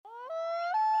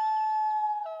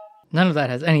None of that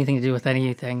has anything to do with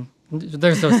anything.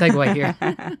 There's no segue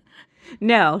here.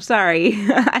 No, sorry.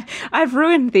 I've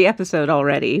ruined the episode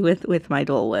already with my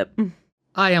Dole Whip.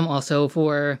 I am also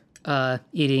for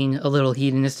eating a little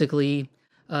hedonistically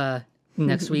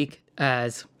next week,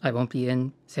 as I won't be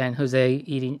in San Jose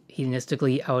eating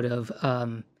hedonistically out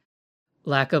of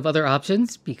lack of other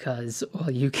options, because all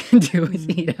you can do is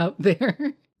eat out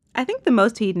there. I think the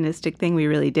most hedonistic thing we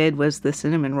really did was the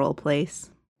cinnamon roll place.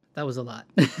 That was a lot.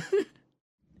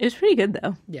 It was pretty good,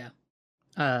 though. Yeah.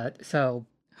 So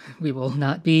we will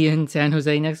not be in San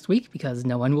Jose next week because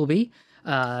no one will be.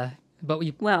 But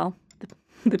we... Well,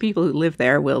 the people who live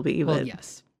there will be. Well, but...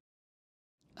 yes.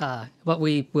 But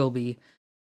we will be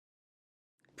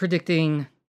predicting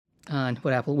on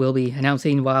what Apple will be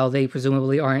announcing while they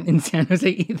presumably aren't in San Jose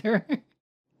either.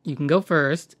 You can go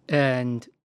first, and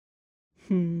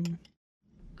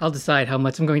I'll decide how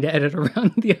much I'm going to edit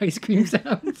around the ice cream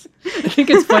sounds. I think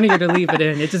it's funnier to leave it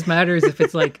in. It just matters if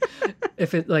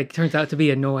it turns out to be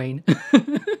annoying.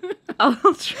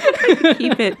 I'll try to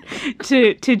keep it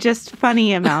to just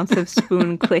funny amounts of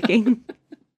spoon clicking.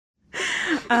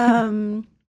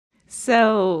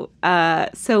 So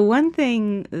one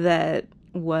thing that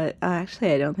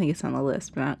actually I don't think it's on the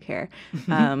list, but I don't care.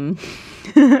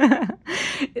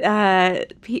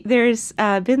 There's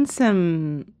been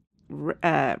some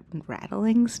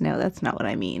rattlings. No, that's not what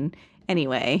I mean.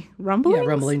 Anyway, rumblings. Yeah,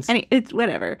 rumblings. It's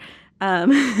whatever.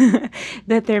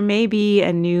 That there may be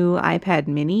a new iPad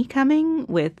mini coming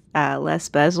with less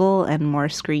bezel and more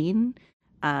screen.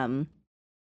 And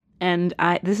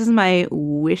this is my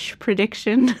wish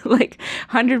prediction, like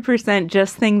 100%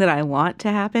 just thing that I want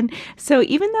to happen. So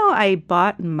even though I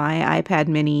bought my iPad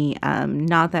mini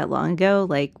not that long ago,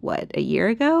 like a year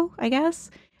ago, I guess,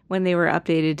 when they were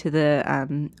updated to the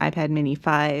iPad mini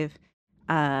 5,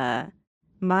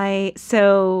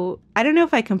 so I don't know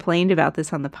if I complained about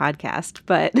this on the podcast,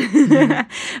 but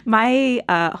my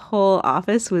whole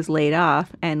office was laid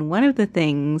off. And one of the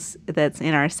things that's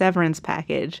in our severance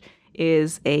package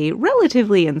is a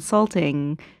relatively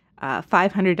insulting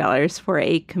 $500 for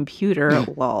a computer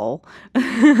wall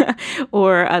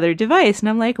or other device. And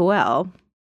I'm like, well,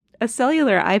 a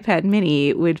cellular iPad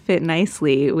mini would fit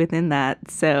nicely within that.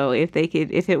 So if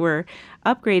it were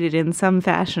upgraded in some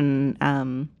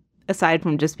fashion, aside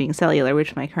from just being cellular,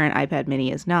 which my current iPad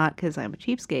mini is not because I'm a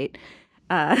cheapskate,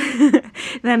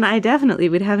 then I definitely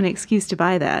would have an excuse to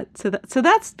buy that. So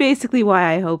that's basically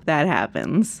why I hope that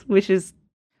happens, which is...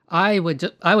 I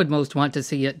would most want to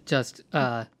see it just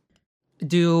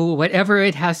do whatever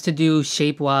it has to do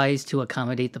shape-wise to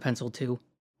accommodate the Pencil 2.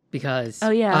 Because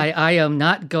I am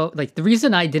not the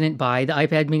reason I didn't buy the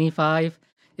iPad mini 5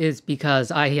 is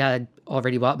because I had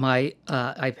already bought my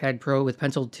iPad Pro with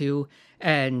Pencil 2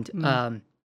 and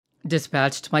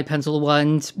dispatched my Pencil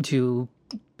 1s to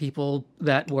people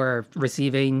that were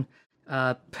receiving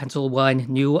Pencil 1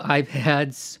 new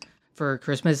iPads for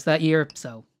Christmas that year,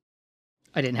 so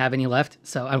I didn't have any left,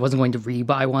 so I wasn't going to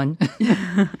re-buy one.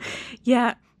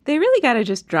 Yeah, they really got to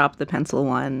just drop the Pencil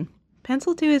 1.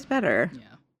 Pencil 2 is better. Yeah.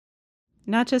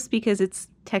 Not just because it's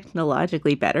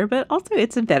technologically better, but also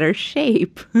it's a better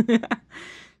shape.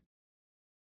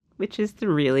 Which is the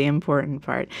really important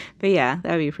part. But yeah,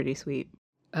 that would be pretty sweet.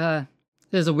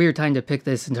 There's a weird time to pick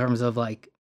this in terms of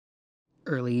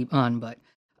early on, but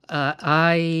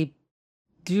I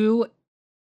do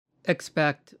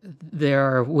expect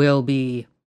there will be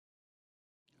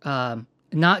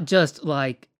not just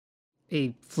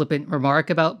a flippant remark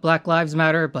about Black Lives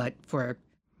Matter, but for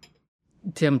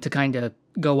Tim to kind of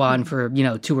go on for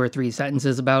 2 or 3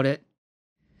 sentences about it.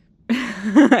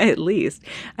 At least.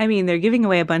 I mean, they're giving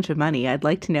away a bunch of money. I'd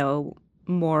like to know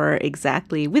more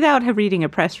exactly, without reading a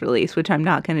press release, which I'm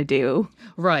not going to do.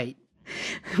 Right.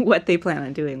 What they plan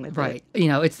on doing with it. Right.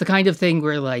 It's the kind of thing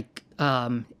where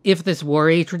if this were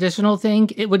a traditional thing,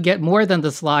 it would get more than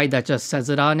the slide that just says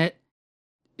it on it.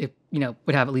 It,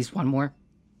 would have at least one more.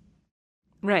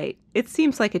 Right. It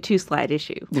seems like a 2-slide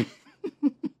issue.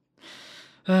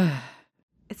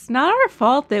 It's not our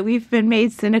fault that we've been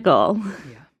made cynical.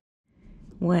 Yeah.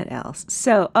 What else?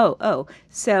 So,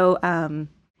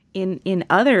 in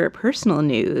other personal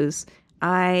news,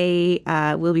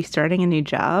 I will be starting a new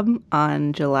job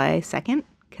on July 2nd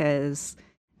because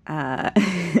a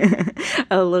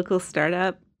local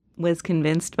startup was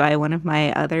convinced by one of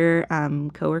my other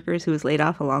coworkers who was laid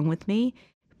off along with me,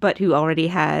 but who already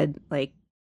had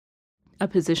a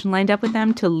position lined up with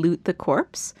them to loot the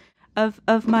corpse of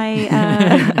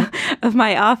my of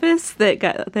my office that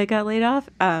got laid off.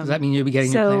 Does that mean you'll be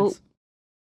getting your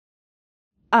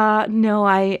plans? No,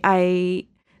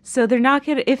 So they're not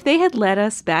going to, if they had let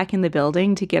us back in the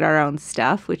building to get our own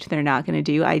stuff, which they're not going to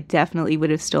do, I definitely would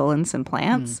have stolen some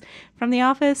plants from the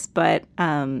office. But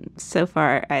so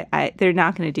far, they're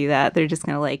not going to do that. They're just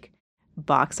going to like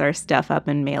box our stuff up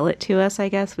and mail it to us, I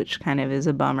guess, which kind of is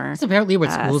a bummer. That's apparently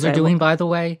what schools are doing, by the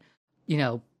way. You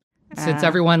know, since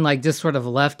everyone like just sort of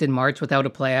left in March without a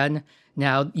plan,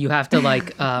 now you have to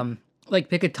like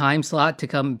pick a time slot to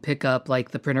come pick up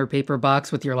like the printer paper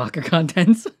box with your locker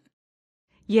contents.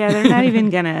 Yeah, they're not even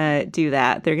gonna do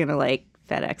that. They're gonna like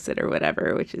FedEx it or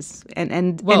whatever, which is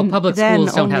and public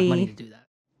schools don't have money to do that.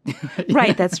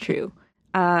 Right, that's true.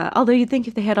 Although you'd think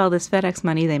if they had all this FedEx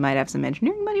money, they might have some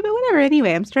engineering money, but whatever.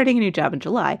 Anyway, I'm starting a new job in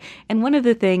July. And one of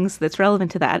the things that's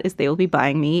relevant to that is they will be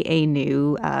buying me a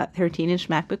new 13-inch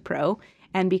MacBook Pro.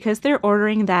 And because they're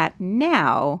ordering that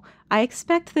now, I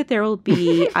expect that there will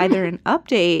be either an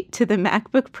update to the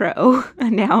MacBook Pro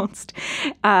announced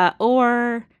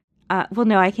or, well,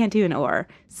 no, I can't do an or.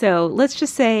 So let's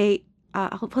just say,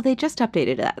 well, they just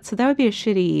updated that. So that would be a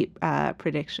shitty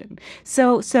prediction.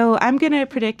 So I'm going to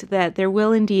predict that there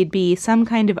will indeed be some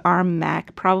kind of ARM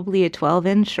Mac, probably a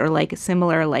 12-inch or like a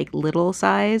similar like little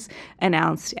size,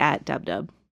 announced at DubDub,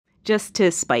 just to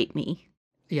spite me.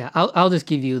 Yeah, I'll just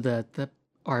give you the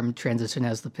ARM transition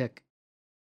as the pick.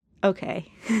 Okay.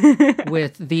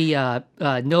 With the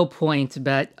no point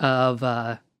bet of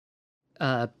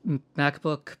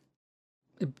MacBook,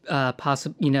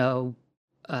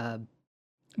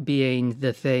 being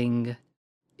the thing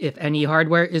if any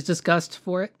hardware is discussed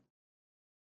for it.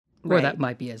 Or that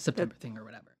might be a September thing or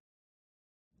whatever.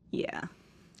 Yeah.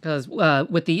 Because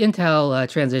with the Intel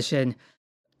transition,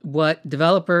 what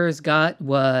developers got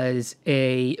was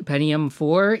a Pentium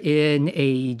 4 in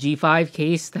a G5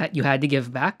 case that you had to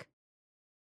give back.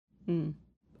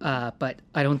 But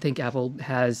I don't think Apple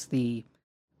has the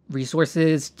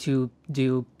resources to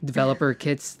do developer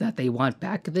kits that they want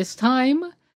back this time.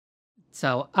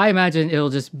 So I imagine it'll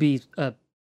just be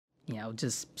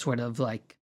just sort of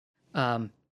like,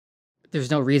 there's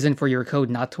no reason for your code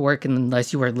not to work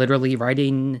unless you are literally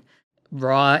writing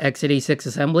raw x86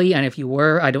 assembly. And if you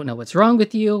were, I don't know what's wrong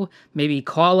with you. Maybe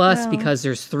call us because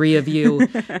there's 3 of you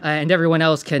and everyone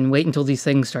else can wait until these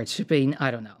things start shipping.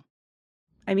 I don't know.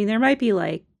 I mean, there might be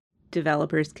like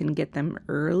developers can get them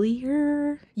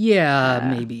earlier.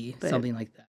 Yeah, maybe something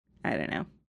like that. I don't know.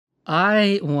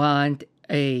 I want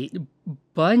a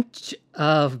bunch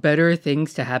of better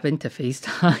things to happen to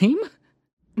FaceTime.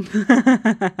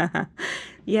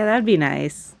 Yeah, that'd be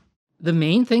nice. The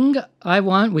main thing I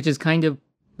want, which is kind of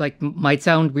like might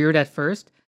sound weird at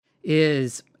first,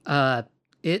 is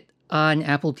it on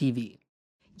Apple TV.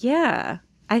 Yeah.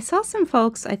 I saw some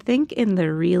folks, I think in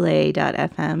the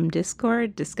Relay.fm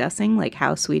Discord, discussing like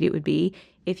how sweet it would be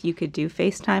if you could do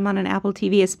FaceTime on an Apple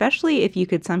TV, especially if you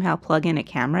could somehow plug in a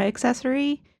camera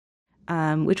accessory,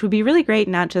 which would be really great,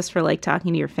 not just for like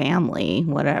talking to your family,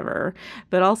 whatever,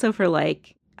 but also for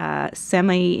like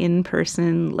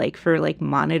semi-in-person, like for like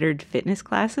monitored fitness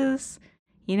classes,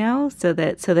 you know, so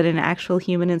that an actual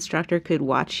human instructor could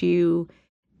watch you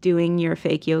doing your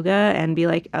fake yoga and be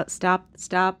like, oh, stop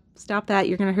that,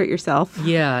 you're gonna hurt yourself.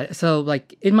 Yeah, so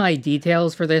like in my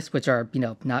details for this, which are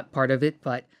not part of it,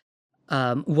 but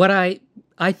what I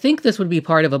think this would be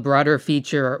part of a broader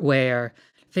feature where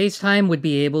FaceTime would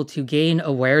be able to gain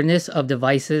awareness of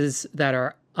devices that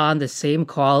are on the same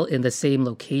call in the same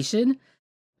location.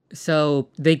 So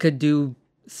they could do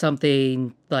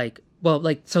something like,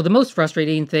 so the most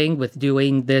frustrating thing with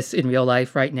doing this in real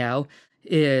life right now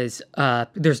is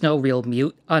there's no real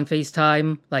mute on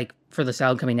FaceTime. Like for the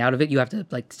sound coming out of it, you have to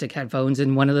like stick headphones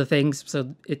in one of the things.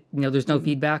 So there's no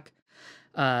feedback.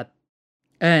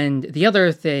 And the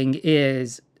other thing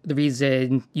is the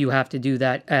reason you have to do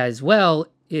that as well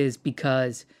is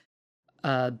because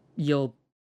you'll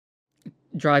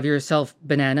drive yourself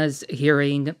bananas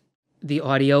hearing the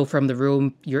audio from the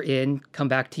room you're in come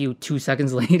back to you 2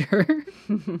 seconds later.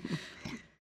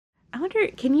 I wonder,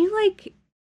 can you like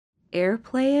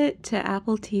AirPlay it to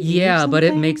Apple TV? Yeah, but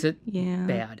it makes it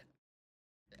bad.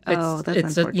 That's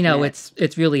unfortunate.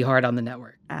 It's really hard on the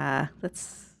network.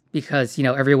 That's because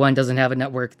everyone doesn't have a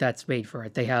network that's made for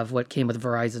it. They have what came with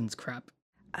Verizon's crap.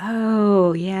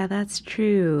 Oh, yeah, that's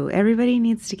true. Everybody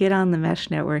needs to get on the mesh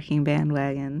networking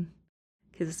bandwagon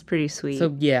because it's pretty sweet.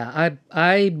 So yeah,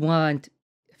 I want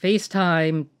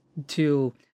FaceTime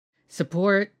to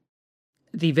support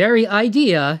the very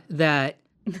idea that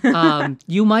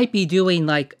you might be doing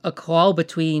like a call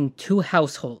between 2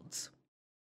 households,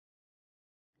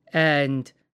 and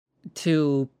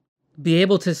to be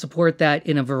able to support that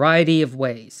in a variety of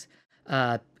ways,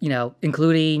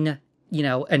 including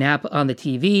an app on the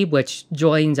TV which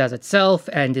joins as itself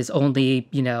and is only,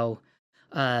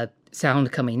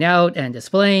 sound coming out and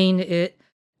displaying it.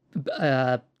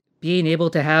 Being able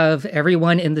to have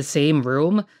everyone in the same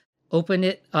room open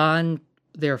it on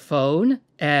their phone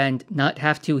and not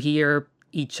have to hear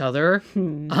each other,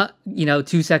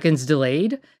 2 seconds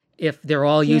delayed if they're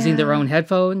all using their own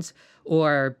headphones,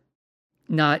 or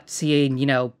not seeing,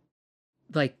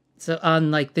 so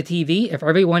on the TV, if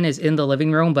everyone is in the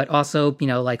living room, but also,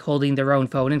 holding their own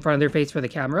phone in front of their face for the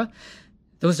camera,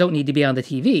 those don't need to be on the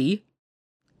TV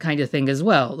kind of thing as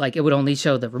well. Like, it would only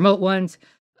show the remote ones.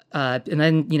 And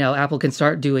then, Apple can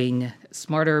start doing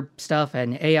smarter stuff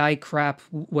and AI crap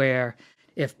where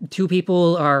if 2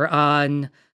 people are on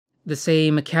the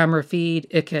same camera feed,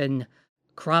 it can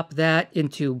crop that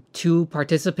into 2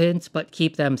 participants, but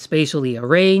keep them spatially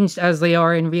arranged as they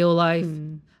are in real life.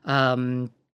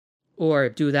 Or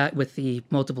do that with the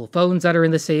multiple phones that are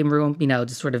in the same room,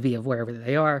 just sort of be of wherever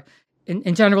they are.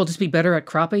 In general, just be better at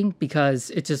cropping, because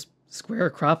it just square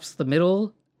crops the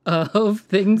middle of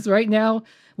things right now,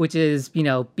 which is,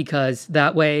 because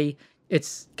that way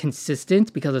it's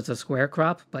consistent because it's a square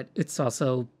crop, but it's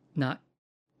also not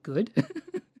good.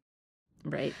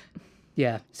 Right.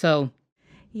 Yeah. So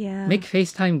make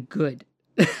FaceTime good.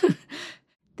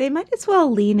 They might as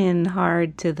well lean in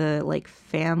hard to the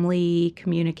family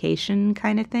communication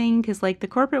kind of thing, because the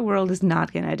corporate world is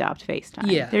not going to adopt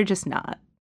FaceTime. Yeah. They're just not.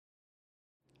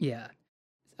 Yeah.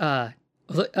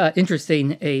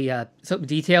 Interesting. So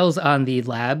details on the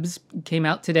labs came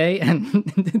out today, and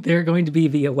they're going to be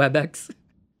via WebEx.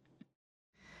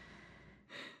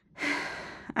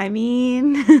 I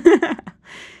mean,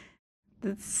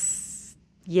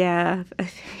 yeah.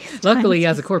 Luckily,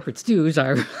 as a corporate stooge,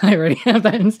 I already have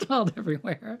that installed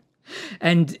everywhere,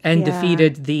 and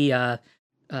defeated the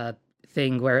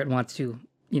thing where it wants to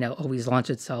always launch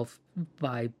itself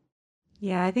by.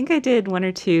 Yeah, I think I did 1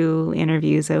 or 2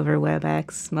 interviews over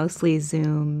WebEx, mostly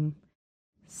Zoom,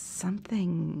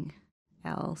 something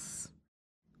else.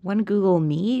 One Google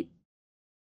Meet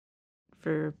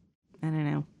for, I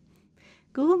don't know.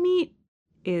 Google Meet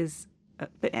is,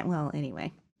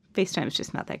 anyway, FaceTime is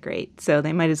just not that great. So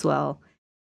they might as well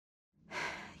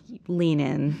lean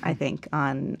in, I think,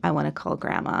 on I want to call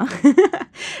grandma,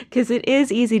 because it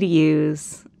is easy to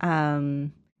use.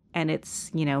 And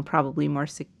it's, probably more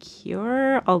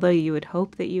secure, although you would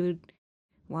hope that you would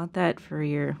want that for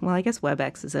I guess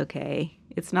WebEx is okay.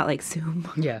 It's not like Zoom.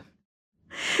 Yeah.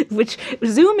 Which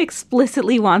Zoom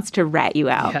explicitly wants to rat you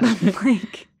out. Yeah.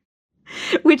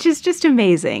 Which is just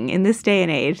amazing in this day and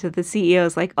age that the CEO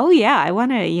is like, oh yeah, I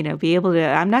want to, be able to,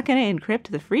 I'm not going to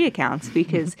encrypt the free accounts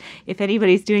because if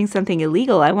anybody's doing something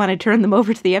illegal, I want to turn them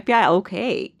over to the FBI.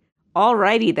 Okay.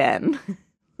 Alrighty then.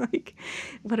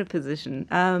 What a position.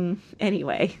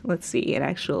 Anyway, let's see an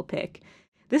actual pick.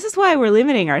 This is why we're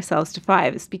limiting ourselves to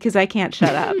 5, is because I can't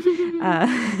shut up.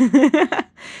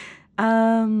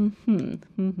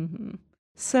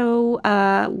 So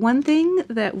one thing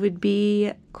that would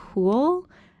be cool,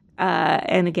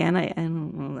 and again, I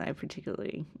don't know that I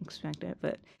particularly expect it,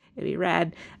 but it'd be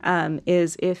rad,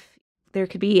 is if there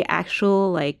could be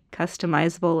actual,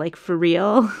 customizable, for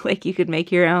real, you could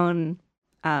make your own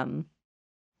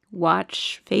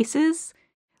watch faces,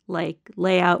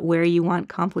 lay out where you want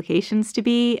complications to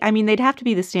be. I mean, they'd have to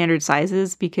be the standard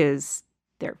sizes because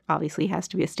there obviously has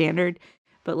to be a standard,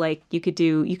 but you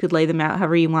could lay them out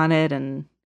however you wanted, and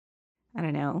I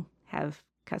don't know, have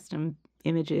custom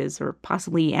images or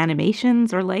possibly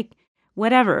animations or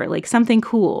whatever, something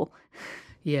cool.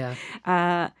 Yeah.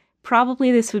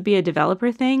 Probably this would be a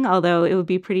developer thing, although it would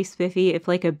be pretty spiffy if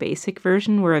a basic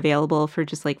version were available for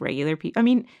just regular people. I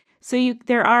mean, so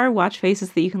there are watch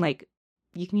faces that you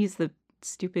can use the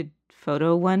stupid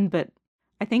photo one, but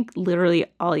I think literally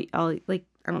all I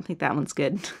don't think that one's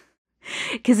good.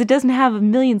 Because it doesn't have a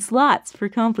million slots for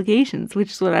complications, which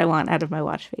is what I want out of my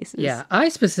watch faces. Yeah, I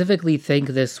specifically think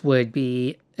this would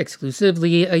be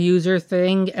exclusively a user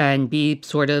thing and be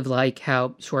sort of like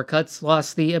how Shortcuts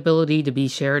lost the ability to be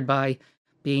shared by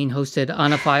being hosted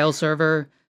on a file server.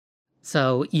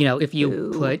 So, if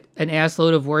you put an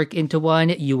assload of work into one,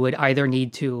 you would either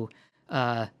need to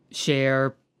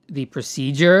share the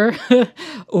procedure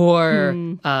or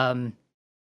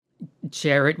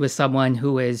share it with someone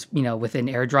who is, within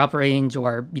AirDrop range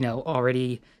or,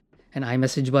 already an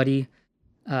iMessage buddy.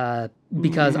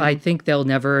 Because I think they'll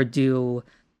never do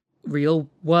real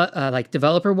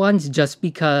developer ones just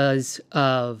because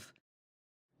of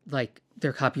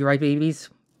their copyright babies,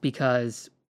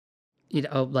 because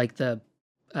the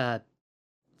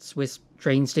Swiss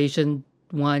train station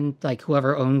one,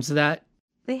 whoever owns that.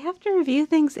 They have to review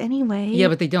things anyway. Yeah,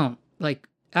 but they don't. like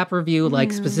app review,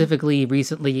 like specifically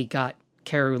recently got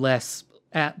careless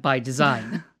by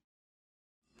design.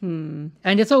 And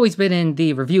it's always been in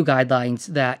the review guidelines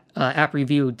that app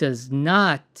review does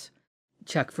not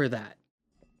check for that.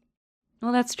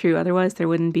 Well, that's true. Otherwise, there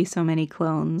wouldn't be so many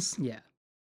clones. Yeah.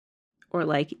 Or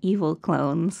like evil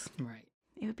clones. Right.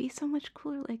 It would be so much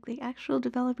cooler. Like the actual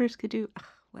developers could do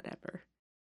whatever.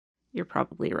 You're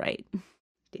probably right.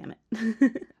 Damn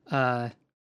it.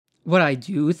 What I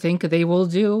do think they will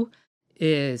do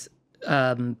is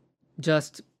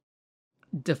just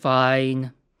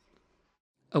define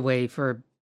a way for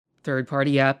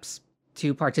third-party apps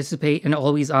to participate in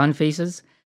always-on faces,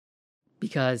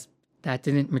 because that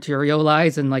didn't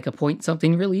materialize in like a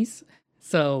point-something release.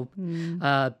 So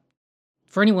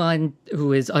for anyone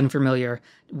who is unfamiliar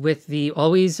with the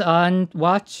always-on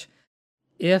watch,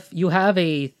 if you have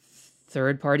a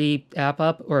third-party app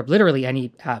up, or literally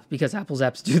any app, because Apple's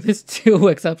apps do this too,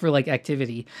 except for like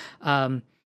activity,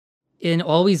 in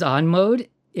always-on mode,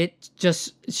 it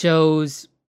just shows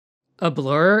a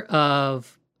blur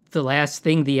of the last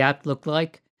thing the app looked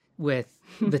like with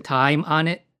the time on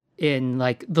it in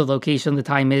like the location the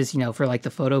time is, for like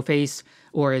the photo face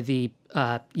or the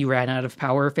you ran out of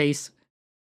power face.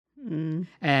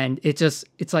 And it's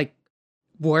like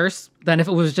worse than if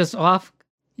it was just off.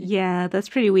 Yeah, that's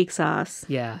pretty weak sauce.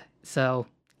 Yeah, so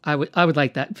I would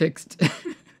like that fixed.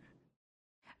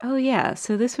 Oh yeah,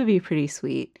 so this would be pretty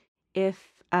sweet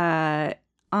if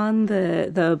on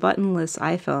the buttonless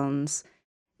iPhones,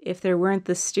 if there weren't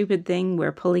the stupid thing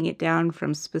where pulling it down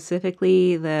from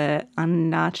specifically the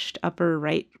unnotched upper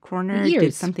right corner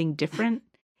did something different.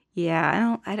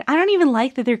 Yeah, I don't even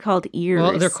like that they're called ears.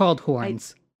 Well, they're called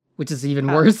horns, which is even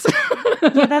worse.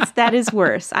 Yeah, that is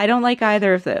worse. I don't like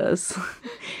either of those.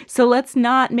 So let's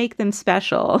not make them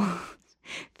special.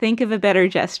 Think of a better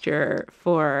gesture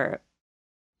for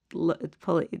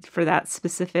that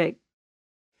specific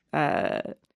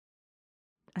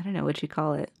I don't know what you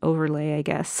call it. Overlay, I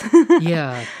guess.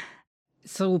 Yeah.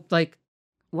 So, like...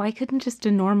 why couldn't just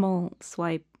a normal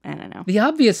swipe? I don't know. The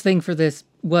obvious thing for this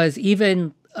was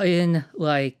even in,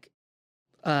 like,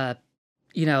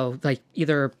 like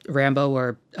either Rambo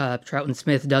or Trouton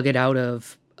Smith dug it out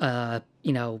of,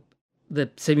 the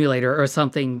simulator or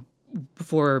something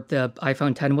before the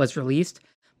iPhone X was released.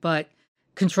 But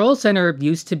Control Center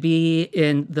used to be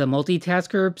in the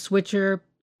multitasker switcher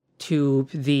to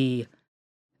the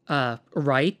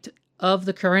right of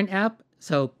the current app.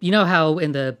 So you know how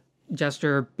in the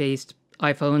gesture-based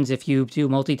iPhones, if you do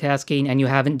multitasking and you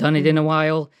haven't done it in a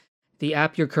while, the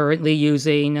app you're currently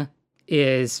using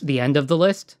is the end of the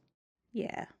list?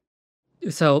 Yeah.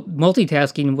 So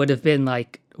multitasking would have been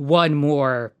like one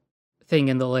more thing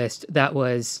in the list that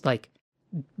was like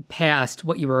past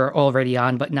what you were already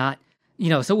on, but not,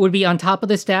 so it would be on top of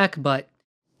the stack, but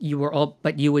you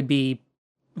would be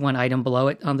one item below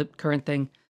it on the current thing.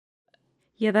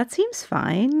 Yeah, that seems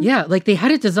fine. Yeah, like they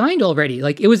had it designed already.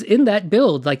 Like it was in that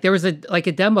build. Like there was a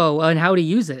demo on how to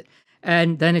use it,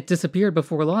 and then it disappeared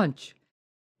before launch.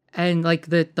 And like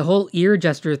the whole ear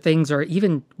gesture things are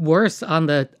even worse on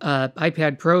the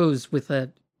iPad Pros with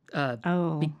a.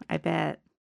 I bet.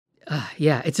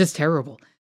 Yeah, it's just terrible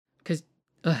because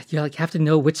you like have to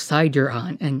know which side you're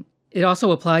on, and it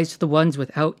also applies to the ones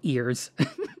without ears.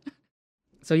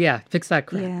 So yeah, fix that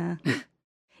crap. Yeah.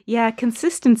 Yeah,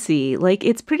 consistency. Like,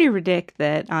 it's pretty ridiculous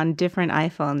that on different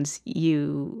iPhones,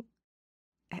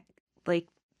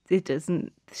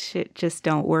 shit just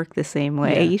don't work the same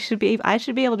way. Yeah. I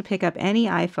should be able to pick up any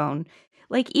iPhone.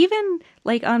 Like, even,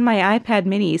 like, on my iPad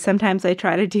mini, sometimes I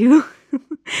try to do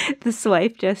the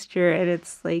swipe gesture, and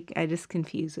it's, like, I just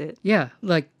confuse it. Yeah,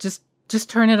 like, just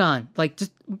turn it on. Like,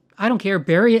 I don't care,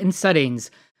 bury it in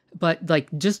settings. But, like,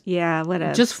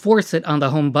 whatever. Just force it on the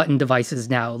home button devices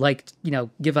now. Like,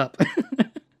 give up.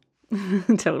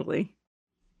 Totally.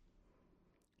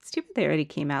 Stupid they already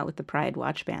came out with the Pride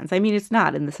watch bands. I mean, it's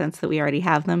not in the sense that we already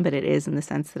have them, but it is in the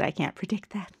sense that I can't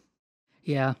predict that.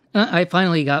 Yeah. I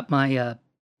finally got my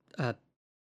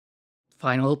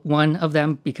final one of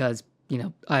them because,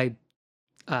 I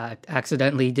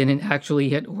accidentally didn't actually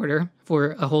hit order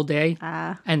for a whole day.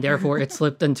 And therefore it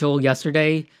slipped until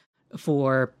yesterday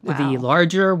for the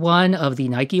larger one of the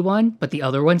Nike one, but the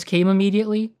other ones came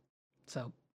immediately.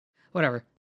 So, whatever.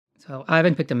 So, I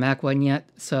haven't picked a Mac one yet,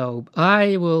 so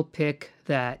I will pick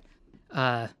that.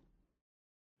 I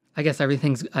guess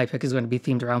everything I pick is going to be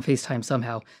themed around FaceTime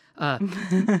somehow.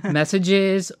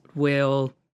 Messages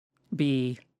will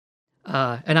be,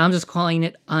 and I'm just calling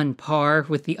it on par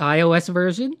with the iOS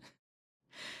version.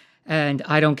 And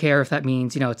I don't care if that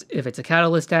means, if it's a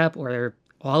Catalyst app or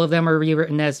all of them are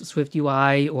rewritten as Swift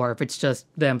UI, or if it's just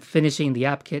them finishing the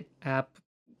AppKit app.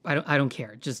 I don't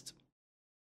care. Just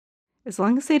as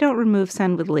long as they don't remove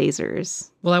send with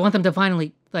lasers. Well, I want them to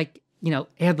finally, add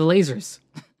the lasers.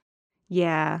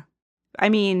 Yeah. I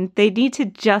mean, they need to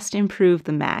just improve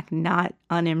the Mac, not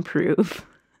unimprove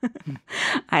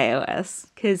iOS.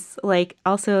 Because,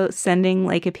 also sending,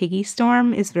 a piggy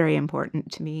storm is very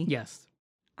important to me. Yes.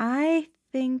 I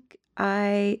think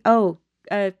Craig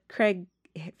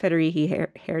Federighi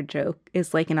hair joke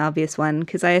is, an obvious one,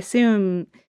 because I assume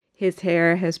his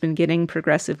hair has been getting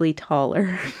progressively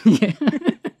taller. Yeah.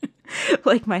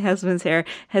 My husband's hair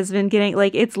has been getting,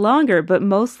 it's longer, but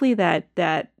mostly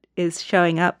that is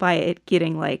showing up by it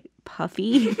getting,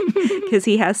 puffy, because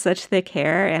he has such thick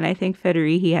hair, and I think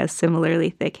Federighi has similarly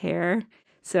thick hair.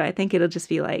 So I think it'll just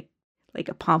be like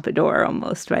a pompadour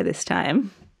almost by this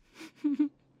time.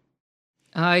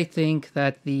 I think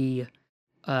that the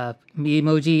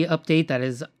Memoji update, that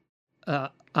is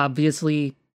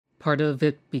obviously part of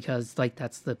it, because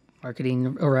that's the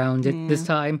marketing around it this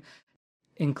time,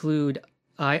 include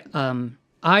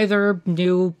either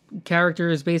new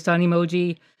characters based on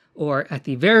emoji, or at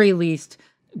the very least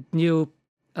new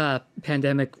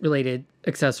pandemic related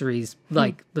accessories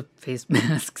like the face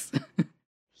masks.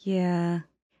 Yeah.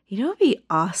 You know what would be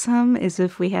awesome is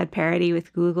if we had parity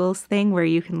with Google's thing where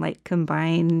you can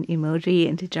combine emoji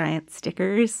into giant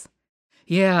stickers.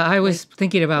 Yeah, I was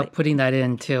thinking about putting that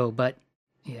in too, but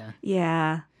yeah.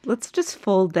 Yeah. Let's just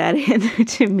fold that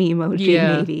into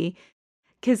Memoji maybe.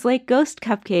 Because Ghost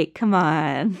Cupcake, come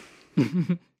on.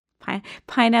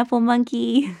 Pineapple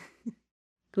Monkey.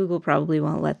 Google probably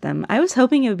won't let them. I was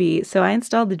hoping it would be, so I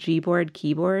installed the Gboard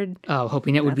keyboard. Oh,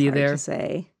 hoping it would be there. To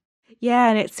say. Yeah,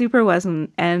 and it super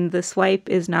wasn't, and the swipe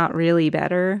is not really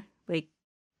better.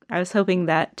 I was hoping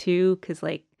that too, because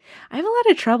I have a lot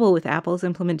of trouble with Apple's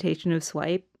implementation of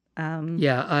swipe.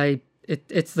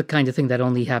 It's the kind of thing that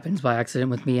only happens by accident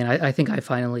with me, and I think I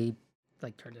finally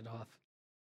turned it off.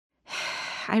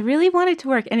 I really want it to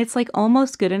work, and it's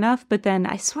almost good enough, but then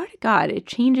I swear to God, it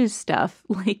changes stuff.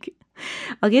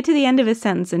 I'll get to the end of a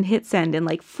sentence and hit send,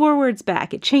 and 4 words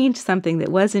back, it changed something that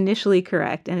was initially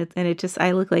correct, and it just,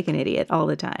 I look like an idiot all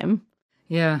the time.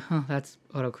 Yeah, that's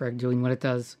autocorrect doing what it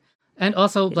does. And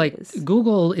also,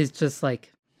 Google is just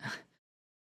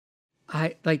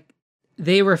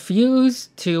they refuse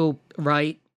to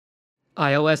write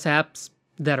iOS apps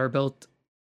that are built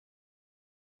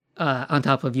on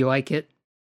top of UIKit.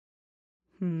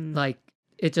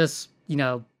 It just,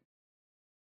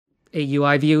 a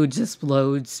UI view just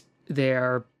loads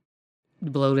their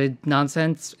bloated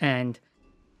nonsense, and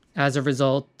as a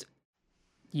result,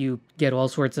 you get all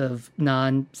sorts of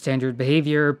non-standard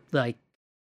behavior.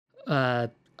 I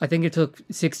think it took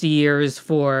 60 years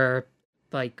for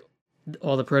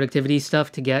all the productivity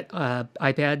stuff to get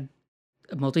iPad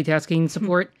multitasking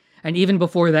support, and even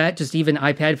before that, just even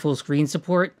iPad full screen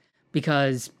support,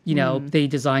 because they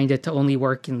designed it to only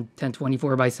work in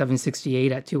 1024 by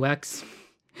 768 at 2x.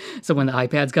 So when the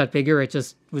iPads got bigger, it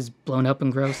just was blown up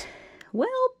and gross.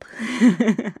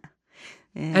 Welp.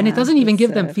 And it doesn't even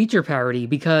give them feature parity,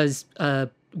 because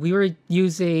we were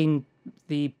using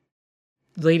the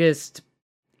latest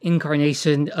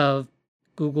incarnation of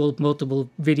Google Multiple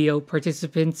Video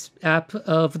Participants app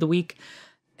of the week,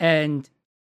 and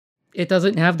it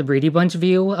doesn't have the Brady Bunch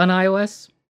view on iOS.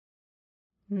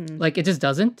 It just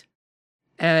doesn't.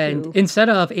 And instead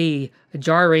of a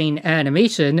jarring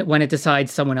animation when it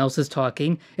decides someone else is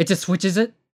talking, it just switches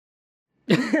it.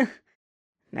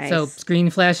 Nice. So screen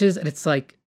flashes, and it's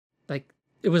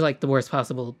it was the worst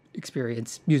possible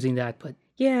experience using that. But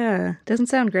yeah, doesn't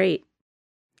sound great.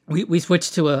 We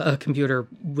switched to a computer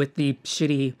with the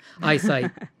shitty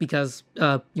eyesight because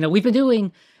we've been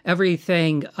doing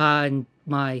everything on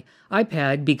my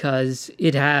iPad because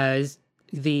it has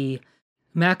the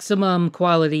maximum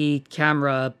quality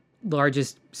camera,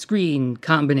 largest screen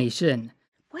combination.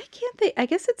 Why can't they? I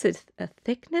guess it's a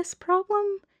thickness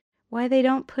problem. Why they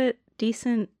don't put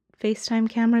decent FaceTime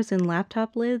cameras in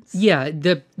laptop lids? Yeah,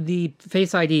 the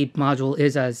Face ID module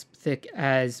is as thick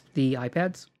as the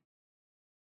iPads.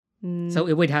 So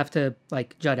it would have to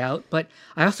jut out. But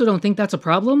I also don't think that's a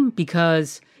problem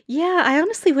because... Yeah, I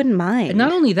honestly wouldn't mind. And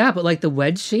not only that, but the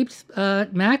wedge-shaped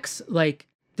Macs,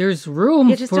 there's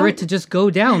room for it to just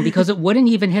go down because it wouldn't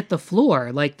even hit the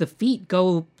floor. The feet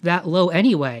go that low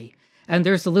anyway. And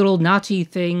there's a little notchy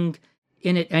thing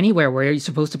in it anywhere where you're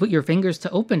supposed to put your fingers to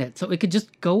open it. So it could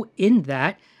just go in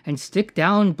that and stick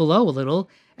down below a little,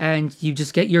 and you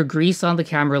just get your grease on the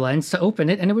camera lens to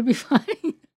open it, and it would be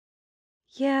fine.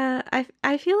 Yeah,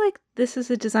 I feel like this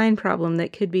is a design problem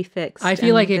that could be fixed. I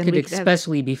feel like it could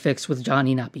especially be fixed with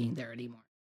Johnny not being there anymore.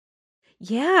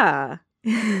 Yeah.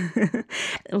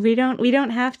 We don't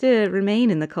have to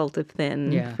remain in the cult of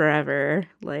thin forever.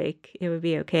 Like, it would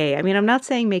be okay. I mean, I'm not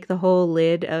saying make the whole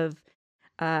lid of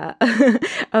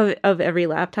of every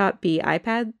laptop be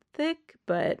iPad thick,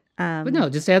 but no,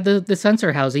 just add the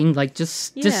sensor housing, like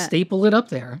just staple it up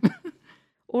there.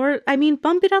 Or, I mean,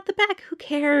 bump it out the back. Who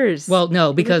cares? Well,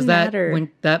 no, because when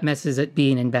that messes it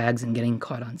being in bags and getting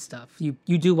caught on stuff. You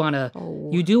do want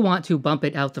to bump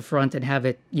it out the front and have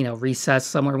it,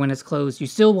 recessed somewhere when it's closed. You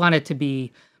still want it to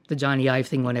be the Johnny Ive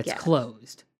thing when it's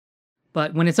closed.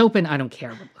 But when it's open, I don't care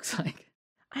what it looks like.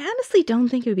 I honestly don't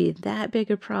think it would be that big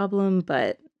a problem,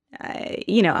 but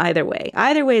either way.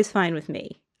 Either way is fine with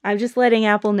me. I'm just letting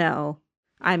Apple know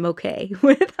I'm okay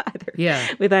with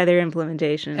either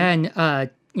implementation. And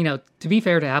to be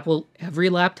fair to Apple, every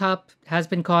laptop has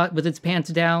been caught with its pants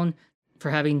down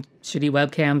for having shitty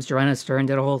webcams. Joanna Stern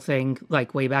did a whole thing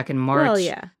like way back in March. Well,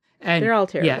 yeah. And they're all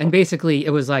terrible. Yeah, and basically it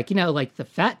was like, like the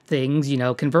fat things,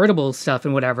 convertible stuff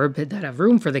and whatever, but that have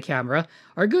room for the camera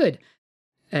are good.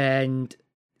 And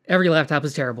every laptop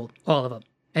is terrible. All of them.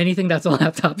 Anything that's a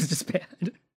laptop is just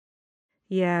bad.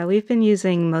 Yeah, we've been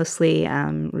using mostly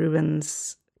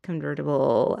Ruben's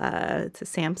convertible, it's a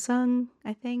Samsung,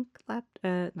 I think, not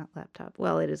laptop.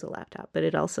 Well, it is a laptop, but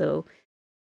it also,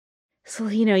 so,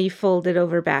 you fold it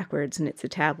over backwards and it's a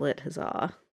tablet,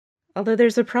 huzzah. Although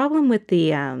there's a problem with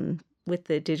the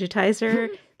digitizer,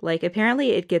 like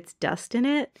apparently it gets dust in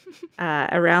it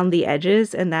around the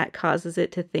edges, and that causes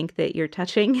it to think that you're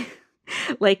touching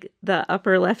like the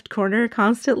upper left corner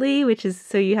constantly, which is,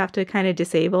 so you have to kind of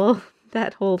disable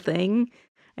that whole thing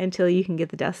until you can get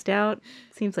the dust out.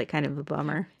 Seems like kind of a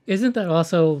bummer. Isn't that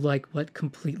also like what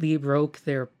completely broke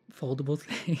their foldable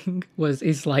thing was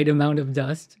a slight amount of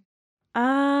dust?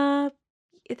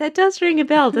 That does ring a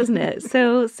bell, doesn't it?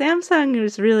 So Samsung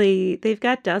is really, they've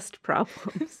got dust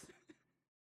problems.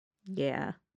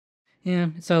 Yeah. Yeah,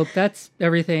 so that's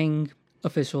everything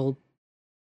official.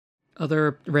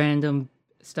 Other random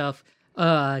stuff.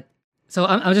 So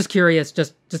I'm just curious,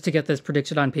 just to get this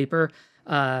prediction on paper.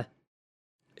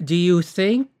 Do you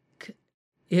think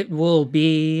it will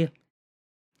be,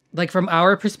 like, from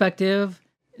our perspective,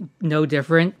 no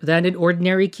different than an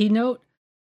ordinary keynote?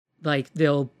 Like,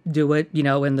 they'll do it,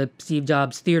 in the Steve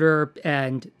Jobs Theater,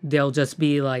 and they'll just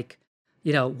be, like,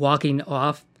 walking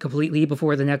off completely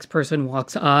before the next person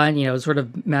walks on, sort of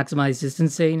maximize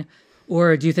distancing?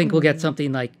 Or do you think we'll get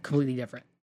something, like, completely different?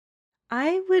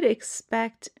 I would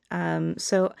expect,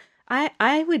 so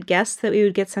I would guess that we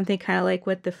would get something kind of like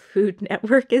what the Food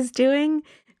Network is doing,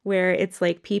 where it's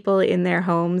like people in their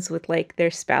homes with like their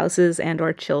spouses and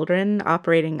or children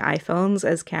operating iPhones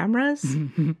as cameras.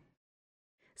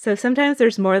 So sometimes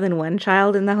there's more than one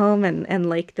child in the home, and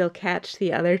like they'll catch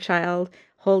the other child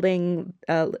holding,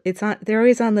 they're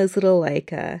always on those little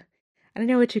like, I don't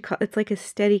know what you call, it's like a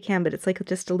steady cam, but it's like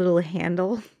just a little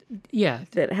handle. Yeah.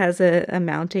 That has a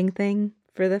mounting thing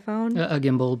for the phone. A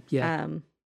gimbal, yeah.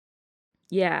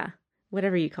 Yeah,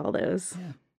 whatever you call those.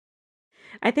 Yeah.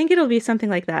 I think it'll be something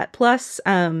like that. Plus,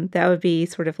 that would be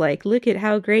sort of like, look at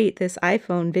how great this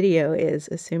iPhone video is,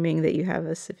 assuming that you have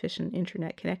a sufficient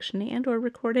internet connection and or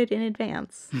recorded in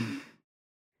advance.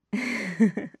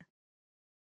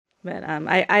 But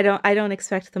I don't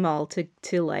expect them all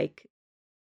to like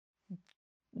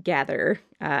gather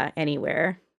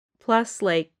anywhere. Plus,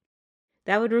 like,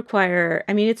 that would require,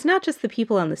 I mean, it's not just the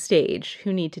people on the stage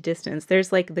who need to distance.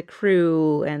 There's like the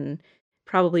crew and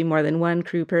probably more than one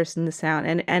crew person, the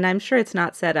sound. And I'm sure it's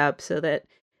not set up so that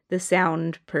the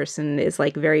sound person is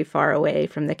like very far away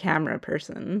from the camera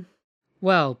person.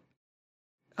 Well,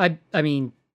 I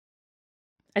mean,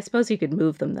 I suppose you could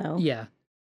move them though. Yeah.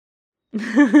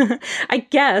 I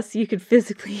guess you could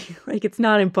physically, like, it's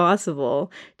not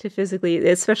impossible to physically,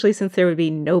 especially since there would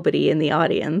be nobody in the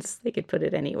audience. They could put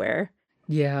it anywhere.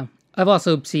 Yeah. I've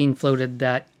also seen floated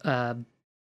that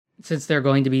since they're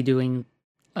going to be doing,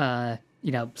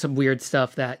 some weird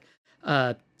stuff, that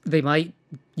they might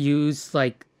use,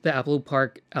 like, the Apple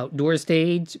Park outdoor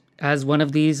stage as one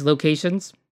of these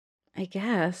locations. I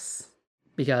guess.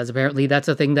 Because apparently that's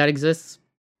a thing that exists.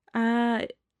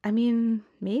 I mean,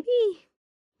 maybe?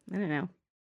 I don't know.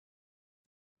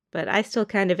 But I still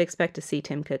kind of expect to see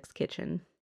Tim Cook's kitchen.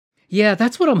 Yeah,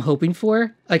 that's what I'm hoping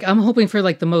for. Like, I'm hoping for,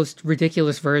 like, the most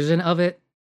ridiculous version of it.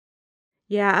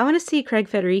 Yeah, I want to see Craig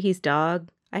Federighi's dog.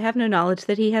 I have no knowledge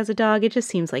that he has a dog. It just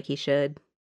seems like he should.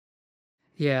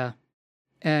 Yeah.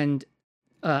 And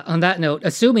on that note,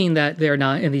 assuming that they're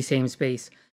not in the same space,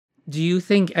 do you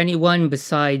think anyone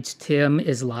besides Tim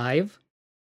is live?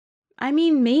 I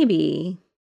mean, maybe.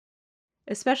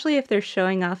 Especially if they're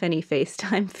showing off any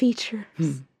FaceTime features.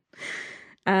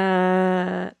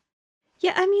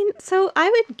 Yeah, I mean, so I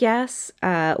would guess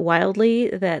wildly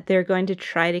that they're going to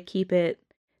try to keep it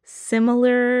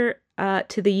similar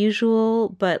to the usual,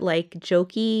 but like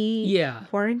jokey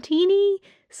quarantine-y.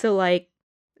 So like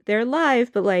they're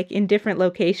live, but like in different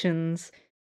locations.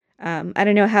 I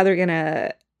don't know how they're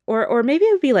gonna, or maybe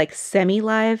it would be like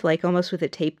semi-live, like almost with a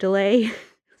tape delay,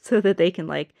 so that they can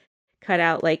like cut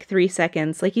out like 3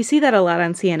 seconds. Like you see that a lot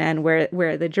on CNN,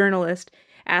 where the journalist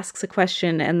asks a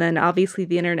question and then obviously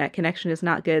the internet connection is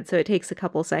not good, so it takes a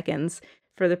couple seconds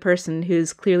for the person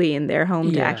who's clearly in their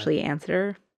home to actually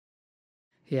answer.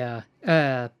 Yeah.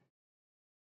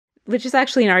 Which is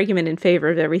actually an argument in favor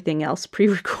of everything else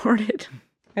pre-recorded.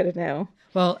 I don't know.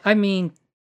 Well, I mean,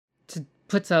 to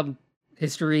put some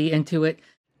history into it,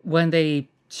 when they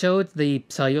showed the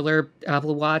cellular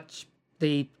Apple Watch,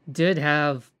 they did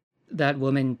have that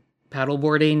woman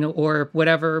paddleboarding or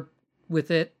whatever with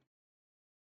it,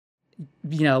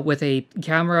 you know, with a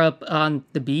camera up on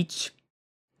the beach,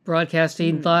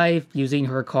 broadcasting live, using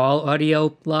her call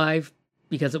audio live,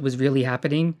 because it was really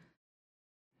happening.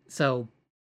 So,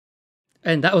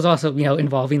 and that was also, you know,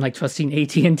 involving like trusting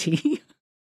AT&T.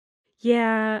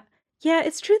 Yeah. Yeah,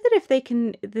 it's true that if they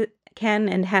can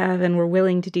and have and were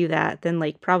willing to do that, then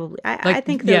like probably, I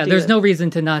think they'll there's no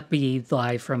reason to not be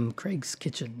live from Craig's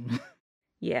kitchen.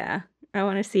 Yeah, I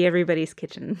want to see everybody's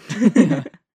kitchen. Yeah.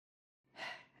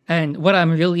 And what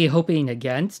I'm really hoping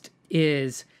against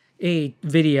is a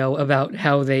video about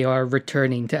how they are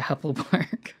returning to Apple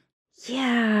Park.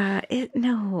 Yeah,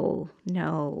 no.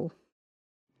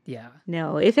 Yeah.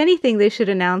 No, if anything, they should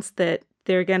announce that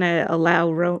they're going to allow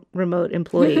remote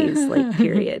employees, like,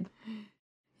 period.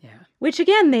 Yeah. Which,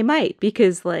 again, they might,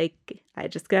 because, like, I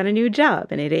just got a new job,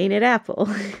 and it ain't at Apple.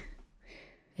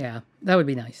 Yeah, that would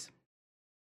be nice.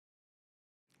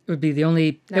 It would be the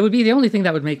only thing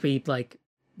that would make me, like,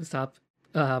 stop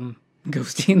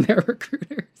ghosting their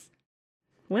recruiters.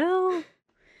 Well,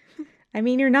 I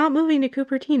mean, you're not moving to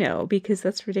Cupertino, because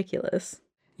that's ridiculous.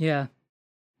 Yeah.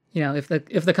 You know, if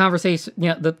the conversation, you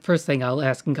know, the first thing I'll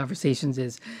ask in conversations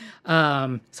is,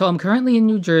 so I'm currently in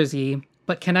New Jersey,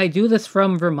 but can I do this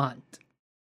from Vermont?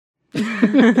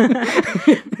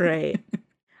 Right.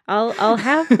 I'll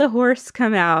have the horse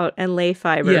come out and lay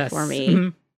fiber for me. Mm-hmm.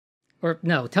 Or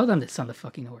no, tell them it's on the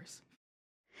fucking horse.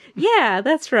 Yeah,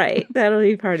 that's right. That'll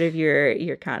be part of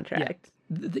your contract.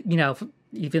 Yeah. You know,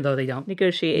 even though they don't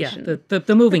negotiation. Yeah,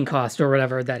 the moving cost or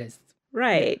whatever that is.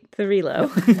 Right. The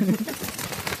relo.